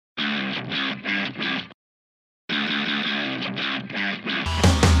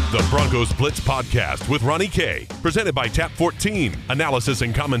The Broncos Blitz podcast with Ronnie Kohrt, presented by Tap 14. Analysis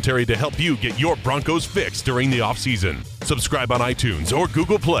and commentary to help you get your Broncos fix during the offseason. Subscribe on iTunes or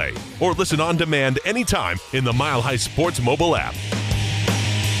Google Play, or listen on demand anytime in the Mile High Sports mobile app.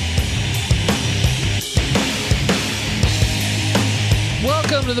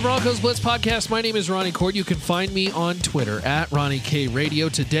 Welcome to the Broncos Blitz podcast. My name is Ronnie Kohrt. You can find me on Twitter at Ronnie K Radio.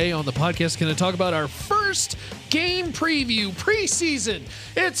 Today on the podcast, going to talk about our first game preview, preseason.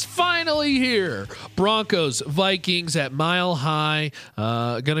 It's finally here. Broncos Vikings at Mile High.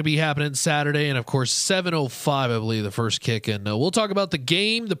 Going to be happening Saturday, and of course 7:05, I believe, the first kick. And we'll talk about the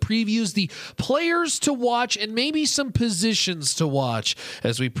game, the previews, the players to watch, and maybe some positions to watch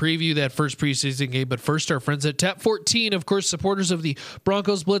as we preview that first preseason game. But first, our friends at Tap 14, of course, supporters of the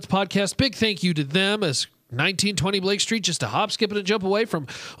Broncos Blitz podcast. Big thank you to them, as 1920 Blake Street, just a hop, skip, and a jump away from,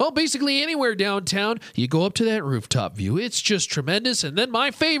 basically anywhere downtown. You go up to that rooftop view. It's just tremendous. And then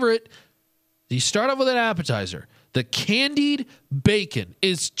my favorite, you start off with an appetizer. The candied bacon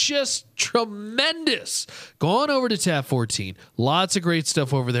is just tremendous. Go on over to Tap 14. Lots of great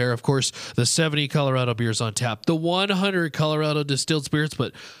stuff over there. Of course, the 70 Colorado beers on tap, the 100 Colorado distilled spirits,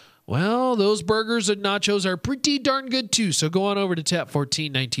 but well, those burgers and nachos are pretty darn good too. So go on over to Tap 14,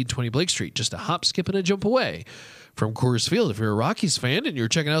 1920 Blake Street. Just a hop, skip, and a jump away from Coors Field. If you're a Rockies fan and you're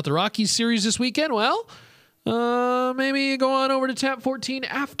checking out the Rockies series this weekend, well, maybe you go on over to Tap 14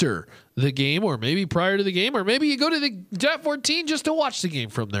 after the game, or maybe prior to the game, or maybe you go to the Tap 14 just to watch the game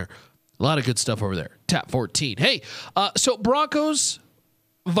from there. A lot of good stuff over there. Tap 14. Hey, so Broncos,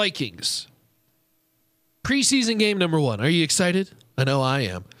 Vikings. Preseason game number 1. Are you excited? I know I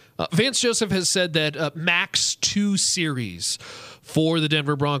am. Vance Joseph has said that max 2 series for the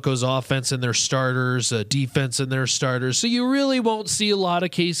Denver Broncos offense and their starters, defense and their starters. So you really won't see a lot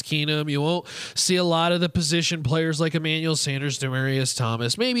of Case Keenum. You won't see a lot of the position players like Emmanuel Sanders, Demaryius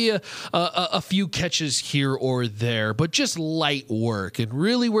Thomas, maybe a few catches here or there, but just light work. And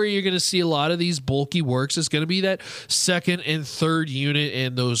really where you're going to see a lot of these bulky works is going to be that second and third unit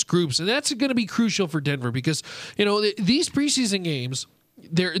in those groups. And that's going to be crucial for Denver because, these preseason games,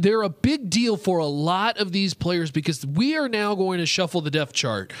 they're a big deal for a lot of these players because we are now going to shuffle the depth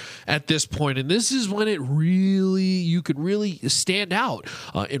chart at this point, and this is when you could really stand out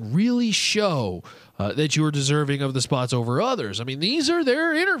and really show that you are deserving of the spots over others. I mean, these are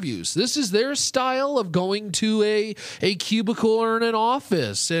their interviews. This is their style of going to a cubicle or in an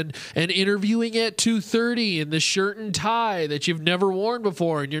office and interviewing at 2:30 in the shirt and tie that you've never worn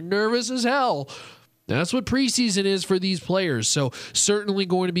before, and you're nervous as hell. That's what preseason is for these players. So certainly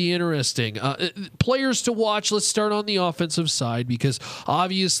going to be interesting. Players to watch. Let's start on the offensive side because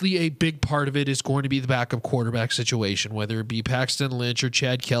obviously a big part of it is going to be the backup quarterback situation, whether it be Paxton Lynch or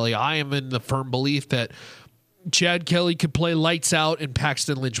Chad Kelly. I am in the firm belief that Chad Kelly could play lights out and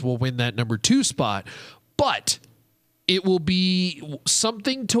Paxton Lynch will win that number 2 spot. But it will be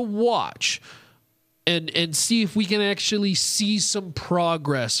something to watch and see if we can actually see some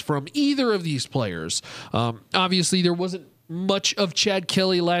progress from either of these players. Obviously, there wasn't much of Chad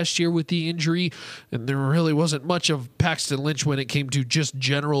Kelly last year with the injury, and there really wasn't much of Paxton Lynch when it came to just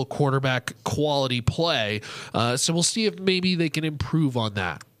general quarterback quality play. So we'll see if maybe they can improve on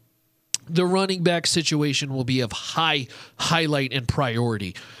that. The running back situation will be of highlight and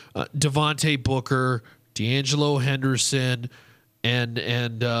priority. Devontae Booker, D'Angelo Henderson,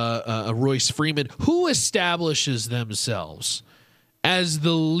 and Royce Freeman, who establishes themselves as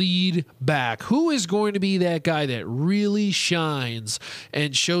the lead back. Who is going to be that guy that really shines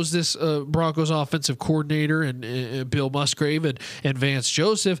and shows this Broncos offensive coordinator and Bill Musgrave and Vance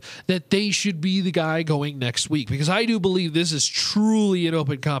Joseph that they should be the guy going next week? Because I do believe this is truly an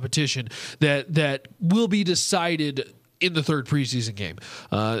open competition that will be decided in the third preseason game.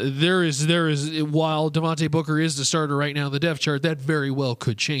 There is while Devontae Booker is the starter right now in the depth chart, that very well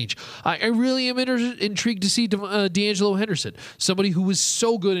could change. I really am intrigued to see D'Angelo Henderson, somebody who was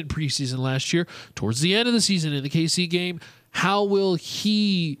so good in preseason last year. Towards the end of the season in the KC game, how will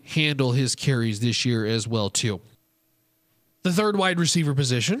he handle his carries this year as well too? The third wide receiver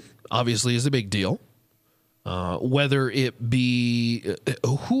position obviously is a big deal. Whether it be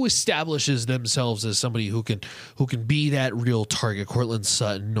who establishes themselves as somebody who can be that real target, Courtland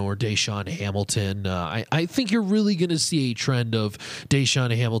Sutton or Deshaun Hamilton. I think you're really going to see a trend of Deshaun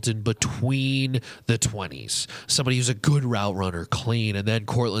Hamilton between the 20s. Somebody who's a good route runner, clean, and then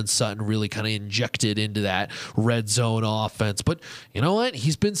Courtland Sutton really kind of injected into that red zone offense. But you know what?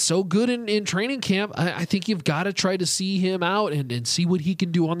 He's been so good in training camp. I think you've got to try to see him out and see what he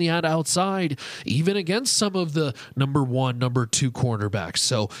can do on the outside, even against some some of the number 1, number 2 cornerbacks.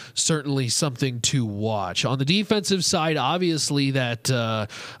 So certainly something to watch. On the defensive side, obviously that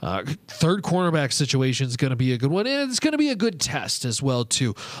third cornerback situation is going to be a good one, and it's going to be a good test as well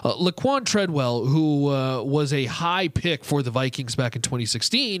too. Laquan Treadwell, who was a high pick for the Vikings back in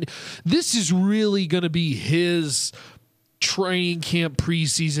 2016, this is really going to be his training camp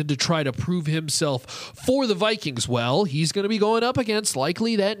preseason to try to prove himself for the Vikings. Well, he's going to be going up against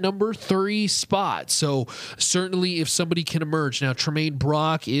likely that number 3 spot. So certainly if somebody can emerge. Now, Tremaine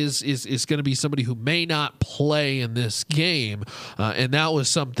Brock is going to be somebody who may not play in this game. And that was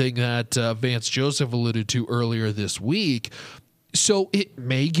something that Vance Joseph alluded to earlier this week. So it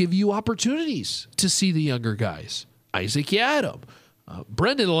may give you opportunities to see the younger guys. Isaac Yiadom.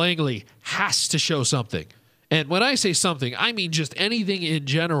 Brendan Langley has to show something. And when I say something, I mean just anything in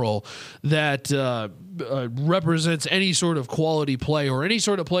general that represents any sort of quality play or any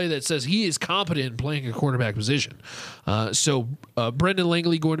sort of play that says he is competent in playing a quarterback position. So Brendan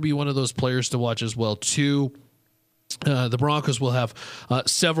Langley going to be one of those players to watch as well, too. The Broncos will have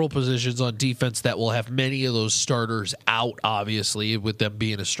several positions on defense that will have many of those starters out, obviously, with them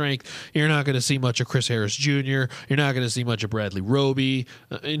being a strength. You're not going to see much of Chris Harris Jr. You're not going to see much of Bradley Roby.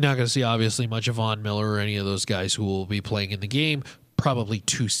 You're not going to see, obviously, much of Von Miller or any of those guys who will be playing in the game. Probably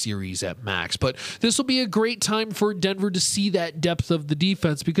 2 series at max. But this will be a great time for Denver to see that depth of the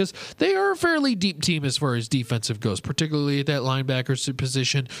defense because they are a fairly deep team as far as defensive goes, particularly at that linebacker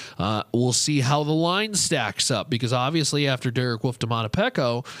position. We'll see how the line stacks up because obviously after Derek Wolfe to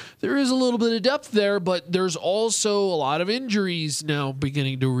Montepecco, there is a little bit of depth there, but there's also a lot of injuries now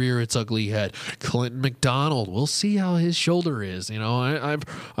beginning to rear its ugly head. Clinton McDonald, we'll see how his shoulder is. You know,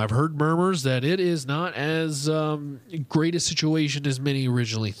 I've heard murmurs that it is not as great a situation as many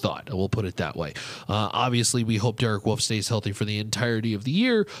originally thought. We'll put it that way. Obviously, we hope Derek Wolfe stays healthy for the entirety of the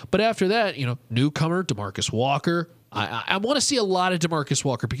year. But after that, you know, newcomer DeMarcus Walker. I want to see a lot of DeMarcus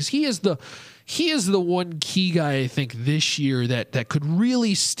Walker because he is the one key guy I think this year that could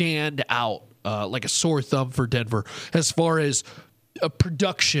really stand out like a sore thumb for Denver as far as a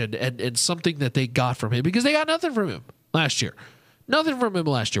production and something that they got from him because they got nothing from him last year. Nothing from him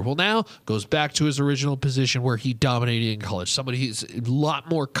last year. Well, now goes back to his original position where he dominated in college. Somebody who's a lot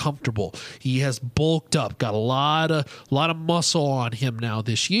more comfortable. He has bulked up, got a lot of muscle on him now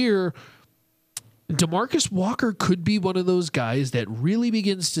this year. DeMarcus Walker could be one of those guys that really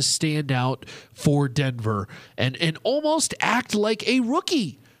begins to stand out for Denver and almost act like a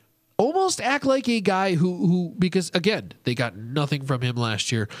rookie. Almost act like a guy who, because again, they got nothing from him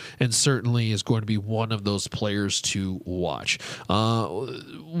last year and certainly is going to be one of those players to watch.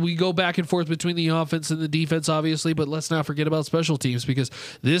 We go back and forth between the offense and the defense, obviously, but let's not forget about special teams because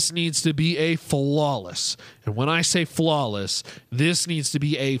this needs to be a flawless. And when I say flawless, this needs to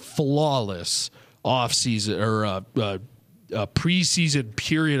be a flawless offseason or preseason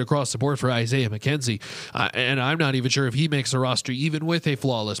period across the board for Isaiah McKenzie. And I'm not even sure if he makes the roster even with a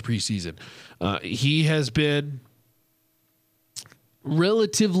flawless preseason. He has been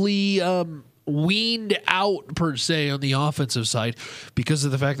relatively weaned out, per se, on the offensive side because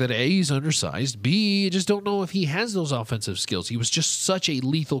of the fact that A, he's undersized, B, you just don't know if he has those offensive skills. He was just such a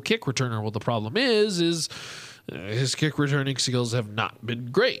lethal kick returner. Well, the problem is his kick returning skills have not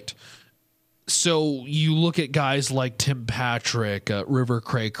been great. So you look at guys like Tim Patrick, River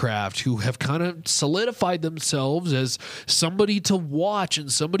Craycraft, who have kind of solidified themselves as somebody to watch and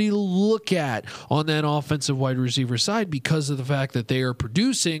somebody to look at on that offensive wide receiver side because of the fact that they are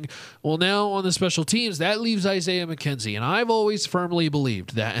producing. Well, now on the special teams, that leaves Isaiah McKenzie. And I've always firmly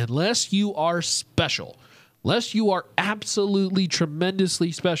believed that unless you are special, unless you are absolutely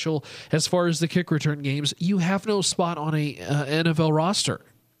tremendously special as far as the kick return games, you have no spot on a NFL roster.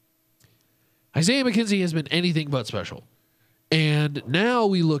 Isaiah McKenzie has been anything but special. And now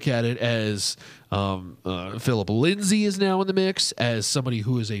we look at it as Philip Lindsay is now in the mix as somebody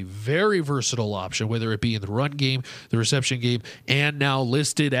who is a very versatile option, whether it be in the run game, the reception game, and now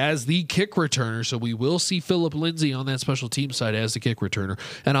listed as the kick returner. So we will see Philip Lindsay on that special team side as the kick returner.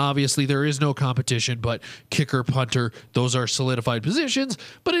 And obviously there is no competition, but kicker, punter, those are solidified positions.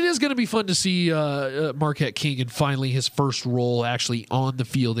 But it is going to be fun to see Marquette King in finally his first role actually on the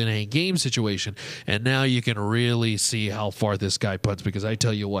field in a game situation. And now you can really see how far this guy punts because I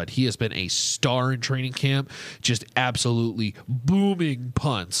tell you what, he has been a star in training camp, just absolutely booming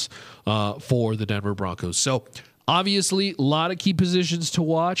punts for the Denver Broncos. So obviously a lot of key positions to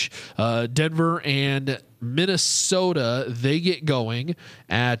watch. Denver and Minnesota, they get going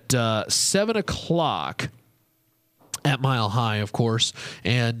at 7 o'clock at Mile High, of course,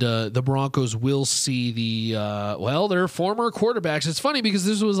 and the Broncos will see their former quarterbacks. It's funny because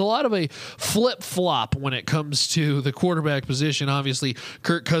this was a lot of a flip-flop when it comes to the quarterback position. Obviously,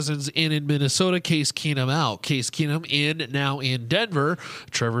 Kirk Cousins in Minnesota, Case Keenum out. Case Keenum now in Denver.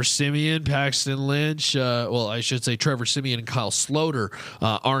 Trevor Siemian, Paxton Lynch, I should say Trevor Siemian and Kyle Sloter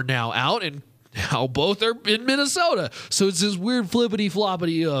are now out, and now both are in Minnesota. So it's this weird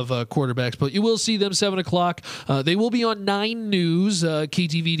flippity-floppity of quarterbacks. But you will see them 7 o'clock. They will be on 9 News,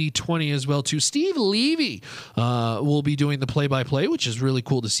 KTVD 20 as well, too. Steve Levy will be doing the play-by-play, which is really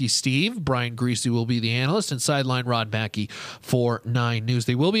cool to see Steve. Brian Greasy will be the analyst, and sideline Rod Mackey for 9 News.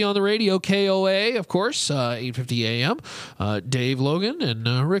 They will be on the radio, KOA, of course, 8:50 a.m. Dave Logan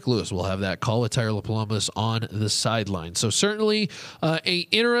and Rick Lewis will have that call with Tyler Columbus on the sideline. So certainly a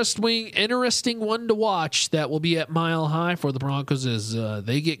interesting one to watch that will be at Mile High for the Broncos as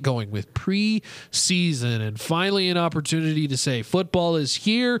they get going with preseason, and finally an opportunity to say football is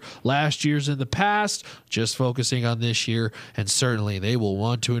here. Last year's in the past, just focusing on this year, and certainly they will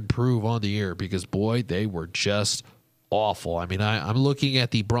want to improve on the year because, boy, they were just awful. I mean, I'm looking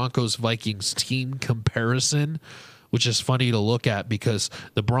at the Broncos Vikings team comparison, which is funny to look at because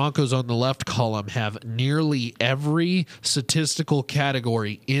the Broncos on the left column have nearly every statistical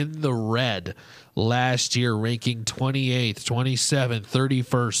category in the red last year, ranking 28th, 27th,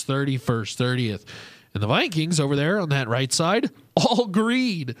 31st, 30th. And the Vikings over there on that right side, all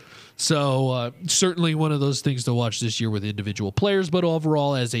green. So certainly one of those things to watch this year with individual players, but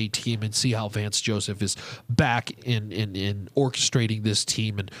overall as a team, and see how Vance Joseph is back in orchestrating this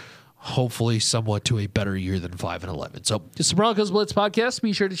team and hopefully somewhat to a better year than 5-11. So it's the Broncos Blitz podcast.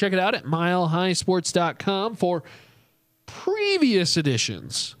 Be sure to check it out at milehighsports.com for previous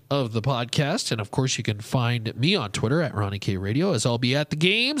editions of the podcast. And of course, you can find me on Twitter at Ronnie K Radio, as I'll be at the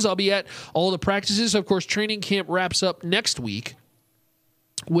games. I'll be at all the practices. Of course, training camp wraps up next week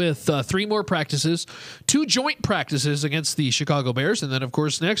with 3 more practices, 2 joint practices against the Chicago Bears. And then, of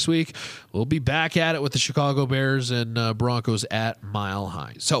course, next week, we'll be back at it with the Chicago Bears and Broncos at Mile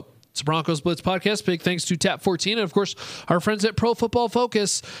High. So it's the Broncos Blitz podcast. Big thanks to Tap 14 and, of course, our friends at Pro Football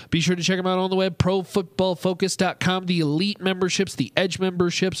Focus. Be sure to check them out on the web, profootballfocus.com. The elite memberships, the edge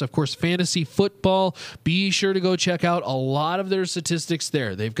memberships, of course, fantasy football. Be sure to go check out a lot of their statistics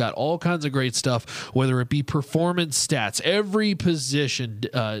there. They've got all kinds of great stuff, whether it be performance stats, every position,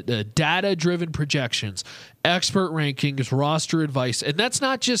 data-driven projections, expert rankings, roster advice, and that's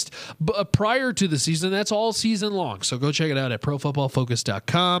not just prior to the season, that's all season long. So go check it out at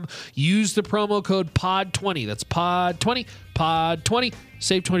profootballfocus.com. Use the promo code POD20. That's POD20, POD20.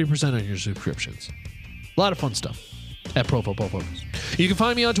 Save 20% on your subscriptions. A lot of fun stuff at Pro Football Focus. You can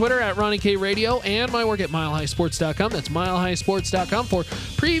find me on Twitter at Ronnie K Radio and my work at milehighsports.com. That's milehighsports.com for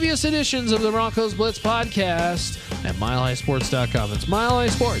previous editions of the Broncos Blitz podcast at milehighsports.com. That's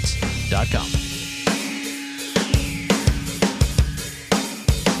milehighsports.com.